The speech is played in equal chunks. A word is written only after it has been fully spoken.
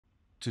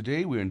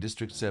Today we're in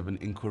District 7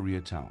 in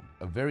Koreatown,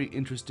 a very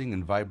interesting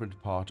and vibrant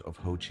part of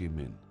Ho Chi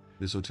Minh.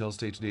 This hotel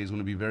stay today is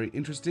going to be very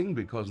interesting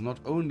because not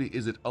only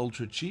is it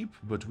ultra cheap,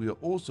 but we are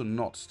also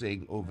not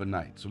staying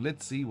overnight. So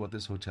let's see what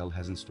this hotel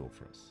has in store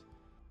for us.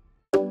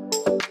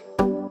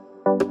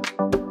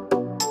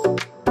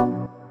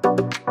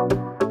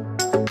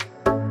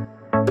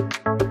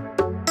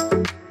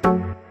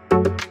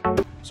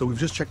 So we've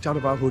just checked out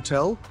of our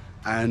hotel,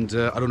 and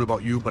I don't know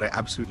about you, but I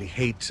absolutely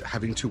hate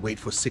having to wait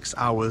for 6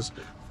 hours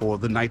for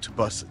the night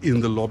bus in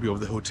the lobby of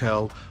the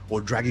hotel,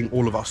 or dragging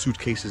all of our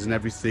suitcases and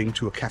everything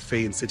to a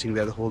cafe and sitting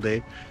there the whole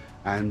day.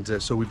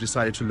 And so we've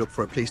decided to look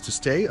for a place to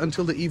stay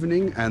until the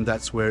evening, and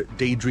that's where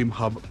Daydream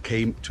Hub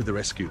came to the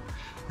rescue.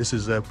 This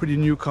is a pretty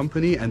new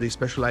company, and they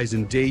specialize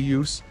in day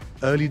use,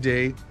 early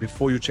day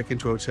before you check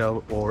into a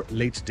hotel, or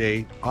late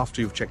day after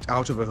you've checked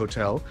out of a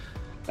hotel.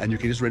 And you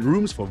can just rent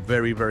rooms for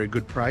very, very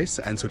good price.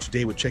 And so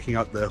today we're checking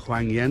out the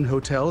Hoang Yen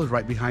Hotel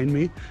right behind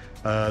me.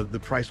 The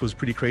price was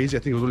pretty crazy. I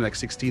think it was only like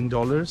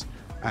 $16.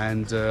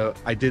 And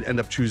I did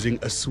end up choosing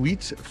a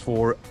suite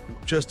for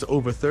just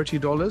over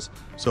 $30.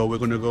 So we're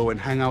going to go and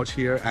hang out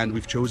here. And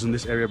we've chosen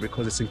this area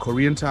because it's in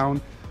Koreatown.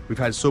 We've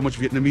had so much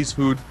Vietnamese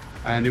food,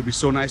 and it'd be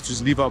so nice to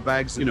just leave our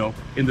bags, you know,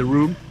 in the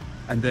room,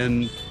 and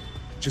then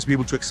just be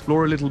able to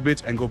explore a little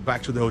bit and go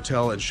back to the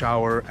hotel and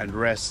shower and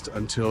rest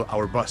until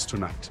our bus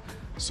tonight.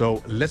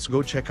 So let's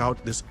go check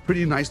out this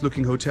pretty nice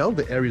looking hotel.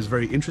 The area is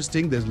very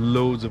interesting. There's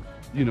loads of,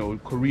 you know,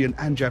 Korean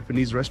and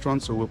Japanese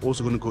restaurants. So we're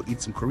also going to go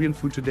eat some Korean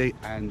food today.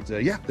 And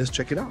yeah, let's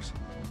check it out.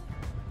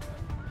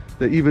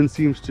 There even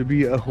seems to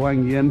be a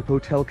Hoang Yen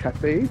Hotel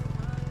cafe.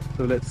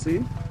 So let's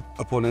see.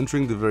 Upon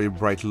entering the very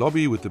bright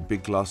lobby with the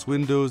big glass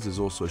windows, there's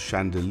also a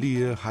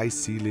chandelier, high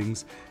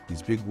ceilings,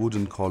 these big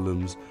wooden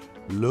columns,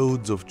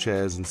 loads of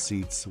chairs and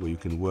seats where you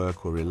can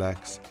work or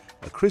relax,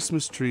 a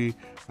Christmas tree,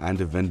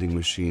 and a vending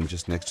machine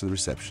just next to the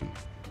reception.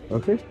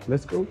 Okay,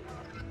 let's go.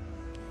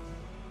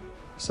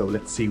 So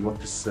let's see what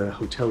this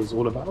hotel is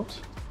all about.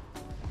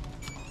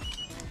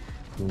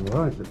 All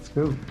right, let's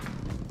go.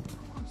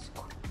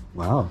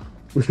 Wow.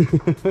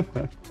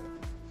 That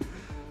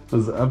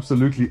was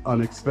absolutely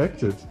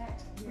unexpected.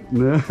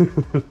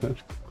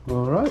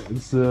 All right,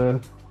 it's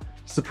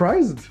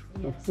surprised.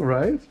 That's all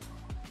right.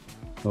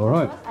 All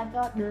right. I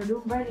thought the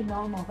room very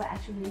normal, but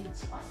actually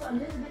it's also a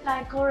little bit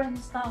like Korean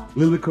style. A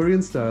little bit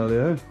Korean style,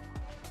 yeah.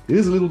 It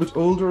is a little bit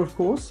older, of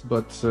course,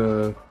 but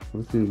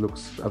everything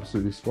looks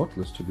absolutely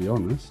spotless, to be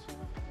honest.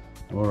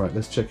 All right,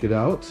 let's check it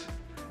out.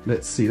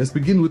 Let's see. Let's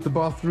begin with the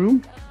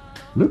bathroom.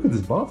 Look at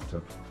this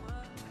bathtub.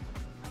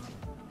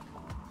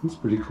 It's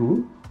pretty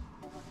cool.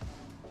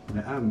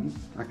 I am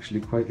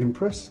actually quite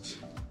impressed.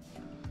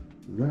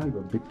 Right, got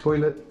a big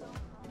toilet.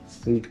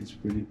 Sink is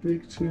pretty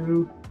big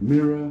too.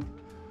 Mirror.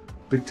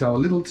 Big towel,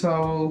 little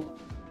towel.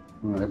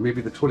 All right,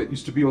 maybe the toilet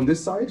used to be on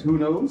this side, who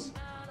knows?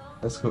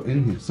 Let's go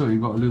in here. So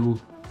you've got a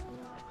little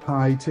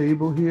high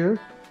table here,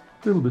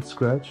 a little bit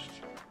scratched.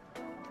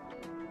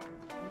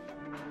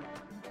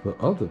 But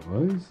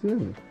otherwise, yeah.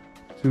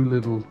 Two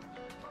little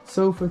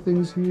sofa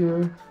things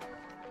here,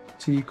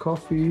 tea,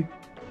 coffee.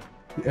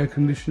 The air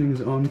conditioning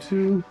is on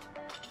too.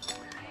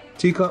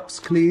 Teacups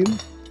clean.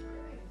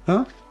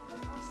 Huh?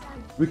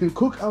 We can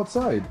cook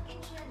outside.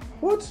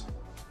 What?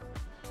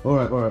 All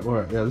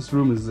right. Yeah, this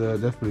room is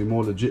definitely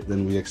more legit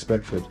than we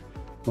expected.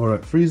 All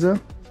right, freezer.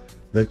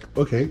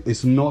 Okay,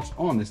 it's not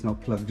on, it's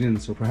not plugged in,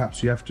 so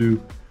perhaps you have to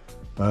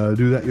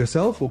do that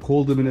yourself or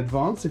call them in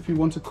advance if you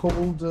want a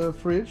cold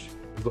fridge.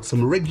 We've got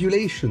some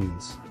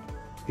regulations.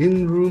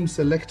 In-room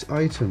select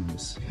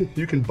items.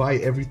 You can buy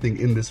everything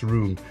in this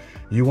room.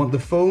 You want the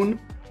phone?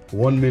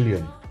 1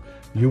 million.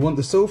 You want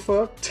the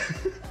sofa?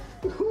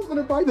 Who's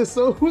gonna buy the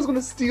sofa? Who's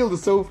gonna steal the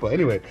sofa?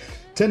 Anyway,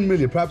 10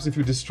 million, perhaps if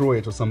you destroy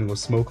it or something or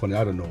smoke on it,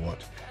 I don't know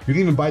what. You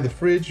can even buy the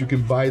fridge, you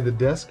can buy the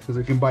desk, because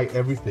you can buy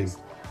everything.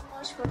 How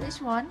much for this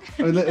one?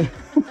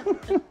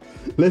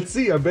 Let's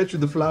see, I bet you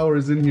the flower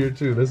is in here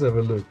too. Let's have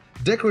a look.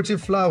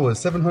 Decorative flowers,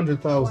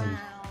 700,000.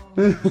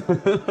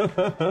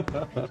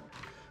 Wow.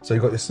 So you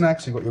got your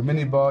snacks, you got your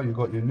mini bar, you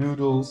got your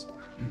noodles.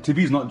 TV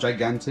is not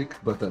gigantic,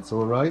 but that's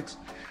all right.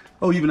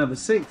 Oh, you even have a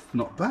safe.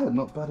 Not bad at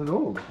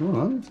all.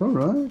 All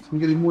right. I'm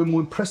getting more and more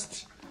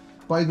impressed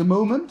by the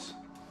moment.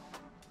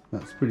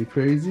 That's pretty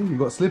crazy. You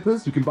got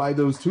slippers, you can buy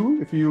those too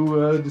if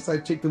you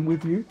decide to take them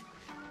with you.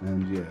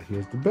 And yeah,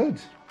 here's the bed.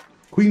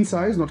 Queen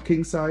size, not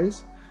king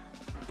size,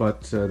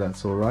 but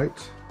that's all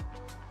right,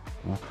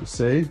 I have to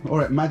say. All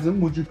right,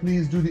 madam, would you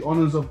please do the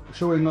honors of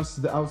showing us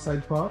the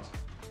outside part?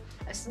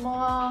 A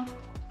small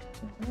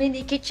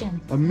mini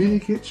kitchen. A mini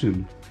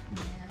kitchen.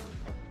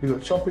 You've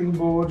got a chopping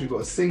board, you've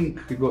got a sink,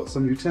 you've got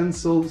some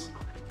utensils,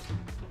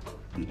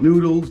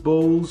 noodles,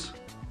 bowls,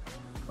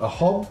 a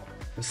hob,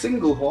 a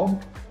single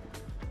hob.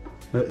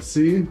 Let's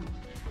see,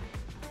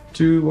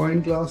 2 wine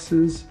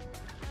glasses,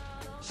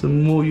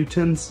 some more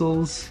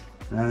utensils,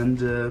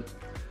 and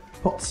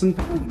pots and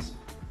pans.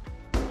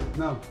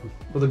 Now,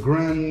 for the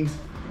grand,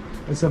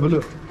 let's have a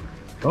look.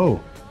 Oh,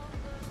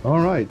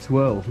 all right,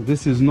 well,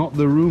 this is not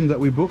the room that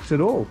we booked at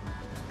all,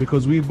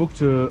 because we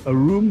booked a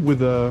room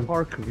with a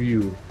park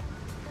view.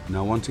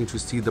 Now, wanting to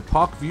see the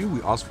park view,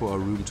 we asked for our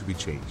room to be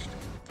changed.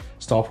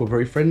 Staff were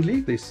very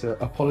friendly. They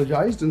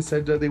apologized and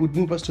said they would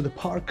move us to the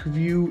park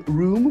view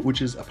room,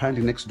 which is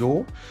apparently next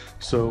door.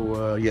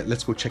 So yeah,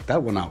 let's go check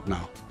that one out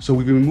now. So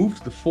we've been moved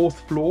to the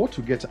 4th floor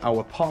to get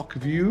our park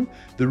view.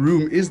 The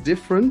room is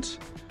different.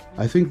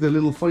 I think the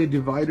little funny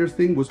divider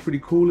thing was pretty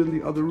cool in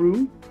the other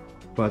room.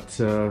 But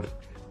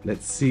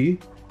let's see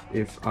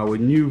if our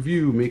new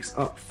view makes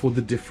up for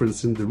the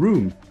difference in the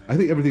room. I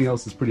think everything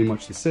else is pretty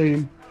much the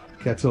same.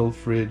 Kettle,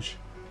 fridge.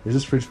 Is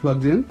this fridge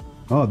plugged in?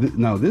 Oh,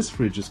 now this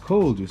fridge is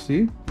cold, you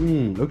see?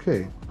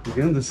 Okay.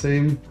 Again, the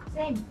same.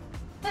 Same.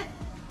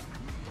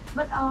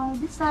 But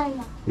this side.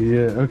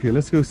 Yeah, okay,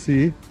 let's go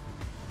see.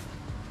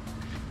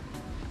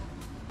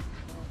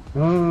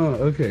 Oh,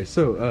 okay,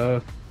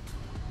 so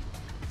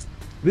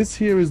this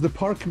here is the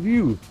park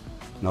view.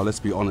 Now, let's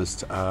be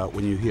honest,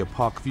 when you hear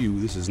park view,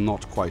 this is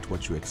not quite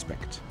what you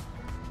expect.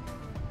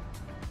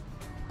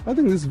 I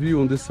think this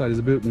view on this side is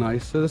a bit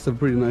nicer. That's a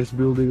pretty nice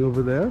building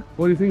over there.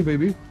 What do you think,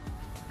 baby?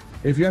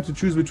 If you had to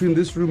choose between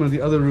this room and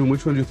the other room,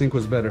 which one do you think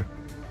was better?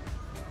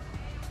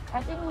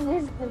 I think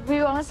this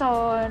view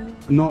also.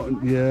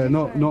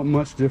 Not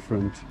much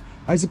different.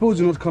 I suppose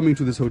you're not coming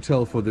to this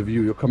hotel for the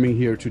view. You're coming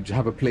here to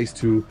have a place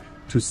to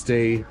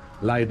stay,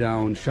 lie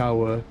down,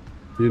 shower,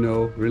 you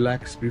know,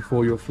 relax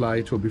before your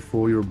flight or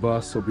before your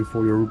bus or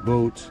before your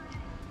boat.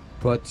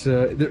 But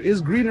there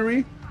is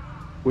greenery,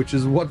 which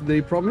is what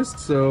they promised.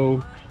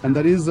 So, and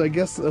that is, I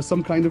guess,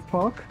 some kind of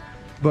park.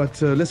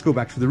 But let's go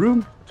back to the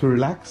room to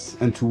relax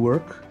and to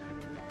work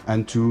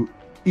and to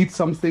eat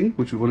something,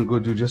 which we want to go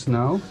do just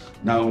now.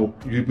 Now,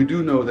 we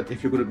do know that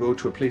if you're going to go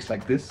to a place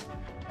like this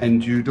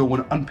and you don't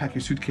want to unpack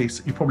your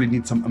suitcase, you probably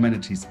need some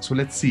amenities. So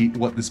let's see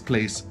what this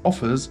place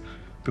offers,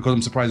 because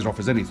I'm surprised it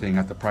offers anything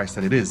at the price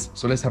that it is.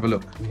 So let's have a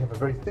look. We have a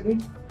very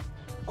thin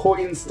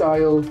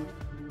coin-style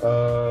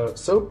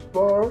soap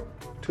bar,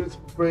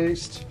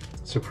 toothpaste,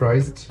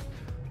 surprised,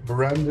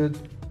 branded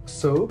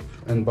soap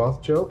and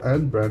bath gel,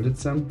 and branded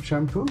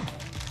shampoo.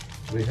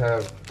 We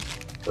have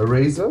a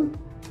razor.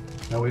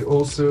 Now we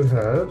also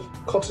have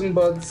cotton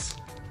buds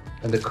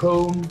and a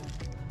comb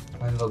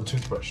and another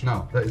toothbrush.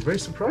 Now that is very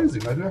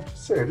surprising. I do have to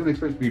say, I didn't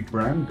expect it to be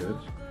branded.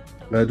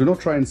 Do not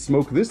try and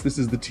smoke this. This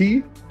is the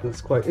tea.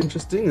 That's quite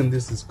interesting. And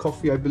this is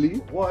coffee, I believe.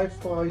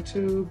 Wi-Fi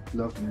too.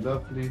 Lovely,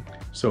 lovely.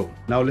 So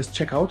now let's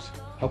check out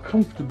how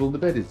comfortable the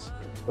bed is.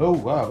 Oh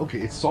wow, okay,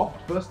 it's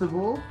soft first of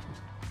all.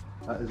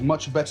 It's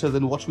much better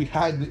than what we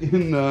had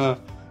in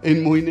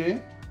Mui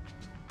Ne.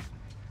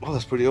 Oh,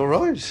 that's pretty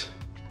alright.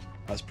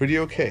 That's pretty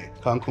okay.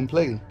 Can't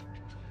complain.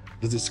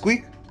 Does it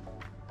squeak?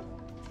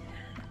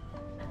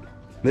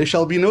 There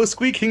shall be no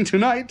squeaking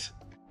tonight.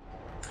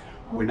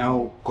 We're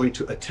now going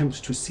to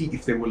attempt to see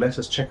if they will let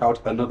us check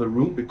out another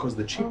room, because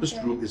the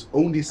cheapest room is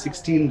only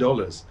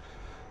 $16.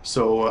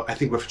 So I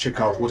think we have to check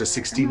out what a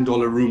 $16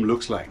 room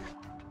looks like.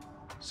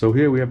 So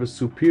here we have a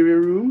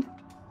superior room,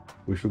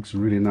 which looks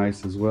really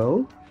nice as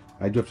well.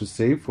 I do have to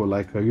say, for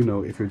like a, you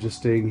know, if you're just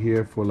staying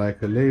here for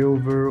like a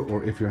layover,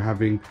 or if you're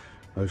having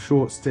a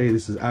short stay,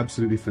 this is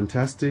absolutely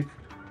fantastic.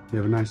 You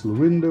have a nice little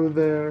window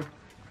there,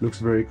 looks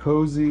very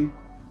cozy,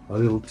 a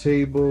little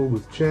table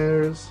with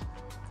chairs,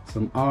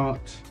 some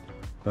art,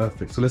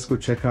 perfect. So let's go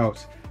check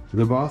out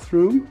the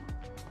bathroom.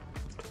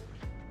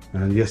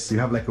 And yes, you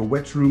have like a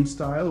wet room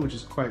style, which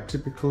is quite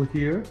typical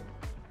here.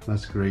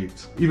 That's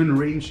great. Even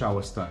rain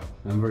shower style.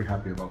 I'm very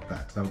happy about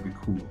that. That would be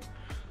cool.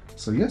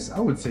 So yes, I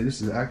would say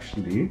this is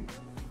actually,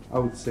 I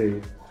would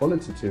say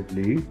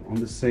qualitatively on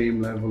the same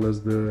level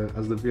as the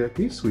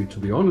VIP suite, to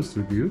be honest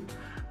with you.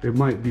 It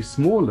might be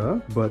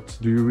smaller, but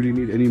do you really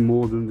need any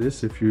more than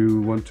this if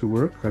you want to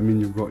work? I mean,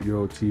 you've got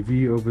your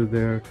TV over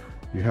there,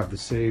 you have the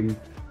same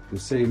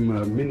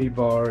mini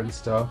bar and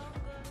stuff,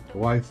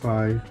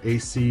 Wi-Fi,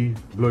 AC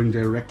blowing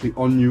directly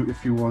on you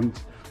if you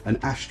want, an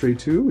ashtray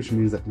too, which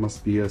means that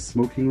must be a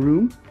smoking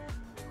room.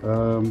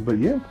 But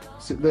yeah,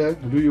 sit there,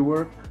 do your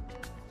work.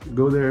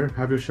 Go there,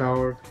 have your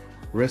shower,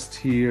 rest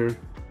here,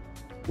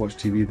 watch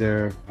TV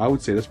there. I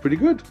would say that's pretty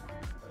good.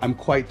 I'm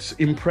quite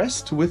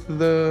impressed with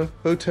the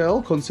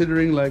hotel,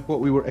 considering like what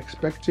we were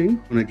expecting.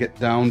 I'm gonna get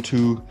down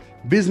to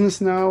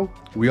business now.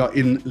 We are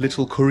in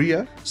Little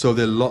Korea, so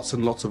there are lots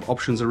and lots of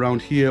options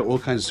around here, all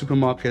kinds of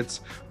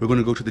supermarkets. We're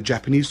gonna go to the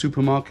Japanese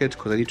supermarket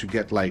because I need to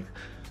get like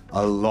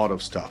a lot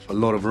of stuff, a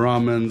lot of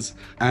ramens.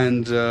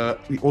 And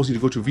we also need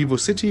to go to Vivo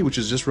City, which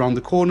is just around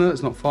the corner.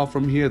 It's not far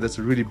from here. That's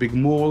a really big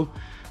mall.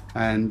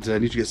 And I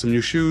need to get some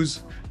new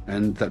shoes,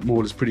 and that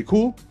mall is pretty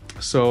cool.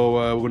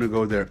 So we're gonna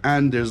go there.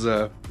 And there's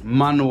a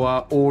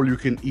Manwa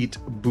all-you-can-eat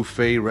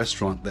buffet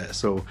restaurant there.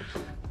 So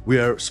we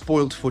are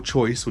spoiled for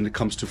choice when it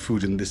comes to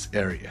food in this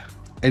area.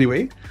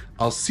 Anyway,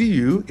 I'll see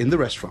you in the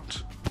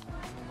restaurant.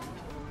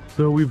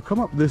 So we've come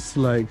up this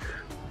like,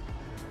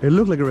 it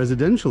looked like a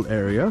residential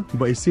area,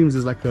 but it seems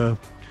there's like a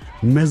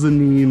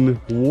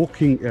mezzanine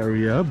walking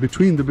area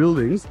between the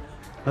buildings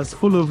that's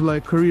full of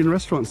like Korean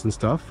restaurants and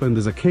stuff. And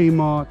there's a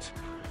Kmart,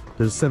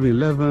 there's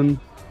 7-Eleven.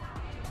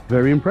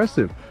 Very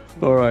impressive.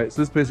 All right,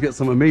 so this place gets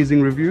some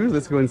amazing reviews.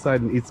 Let's go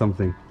inside and eat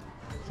something.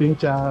 Xin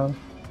chào.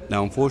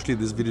 Now, unfortunately,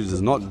 this video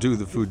does not do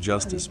the food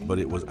justice, but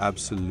it was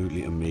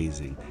absolutely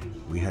amazing.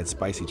 We had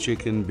spicy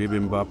chicken,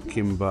 bibimbap,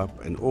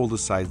 kimbap, and all the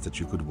sides that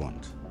you could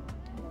want.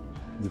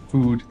 The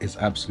food is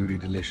absolutely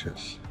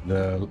delicious.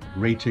 The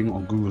rating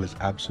on Google is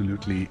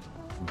absolutely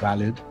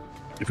valid.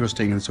 If you're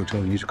staying in this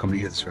hotel, you need to come and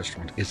eat at this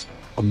restaurant. It's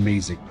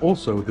amazing.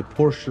 Also, the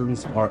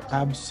portions are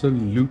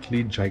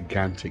absolutely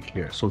gigantic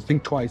here. So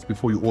think twice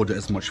before you order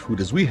as much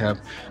food as we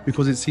have,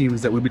 because it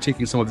seems that we'll be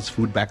taking some of this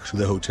food back to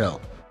the hotel.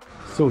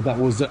 So that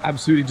was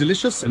absolutely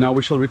delicious. And now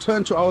we shall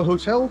return to our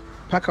hotel,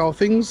 pack our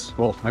things.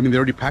 Well, I mean, they're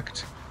already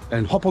packed,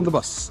 and hop on the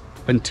bus.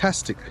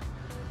 Fantastic.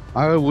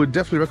 I would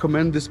definitely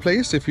recommend this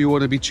place if you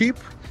want to be cheap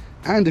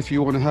and if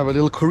you want to have a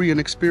little Korean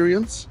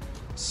experience.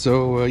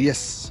 So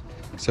yes.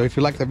 So if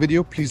you like that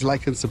video, please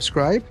like and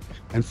subscribe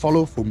and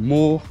follow for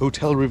more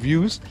hotel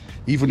reviews,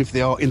 even if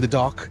they are in the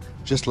dark,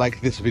 just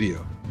like this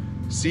video.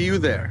 See you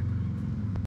there.